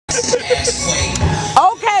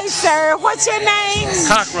sir. What's your name?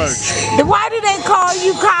 Cockroach. Why do they call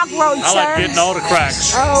you Cockroach, sir? I like getting all the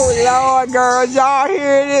cracks. Oh, Lord, girls. Y'all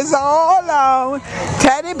hear this all on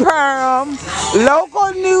Teddy Perm,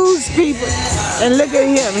 local news people. And look at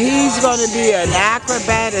him. He's going to be an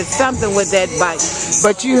acrobat or something with that bike.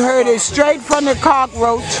 But you heard it straight from the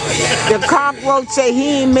cockroach. The cockroach say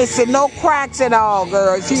he ain't missing no cracks at all,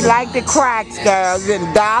 girls. He like the cracks, girls,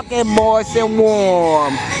 and dark and moist and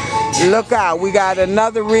warm. Look out, we got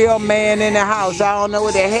another real man in the house. I don't know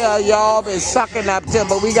what the hell y'all been sucking up to,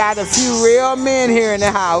 but we got a few real men here in the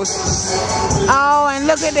house. Oh, and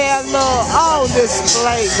look at that little,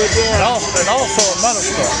 display with them. And also a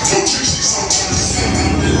minister.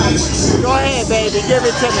 Go ahead, baby, give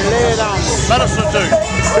it to me, lay it on me. Minister too.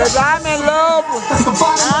 Cause I'm in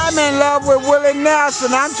love with Willie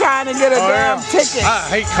Nelson. I'm trying to get a damn ticket. I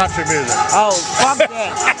hate country music. Oh, fuck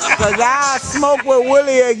that. Cause I smoke with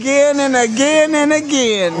Willie again and again and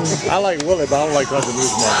again. I like Willie, but I don't like country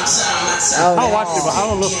music much. I don't watch it, but I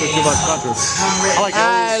don't listen to too much country.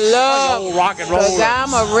 I like old rock and roll. Cause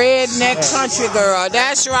I'm a redneck country girl.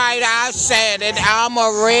 That's right, I said it. I'm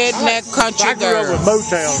a redneck country girl. I grew up with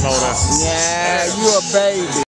Motown and all that. Yeah, you a baby.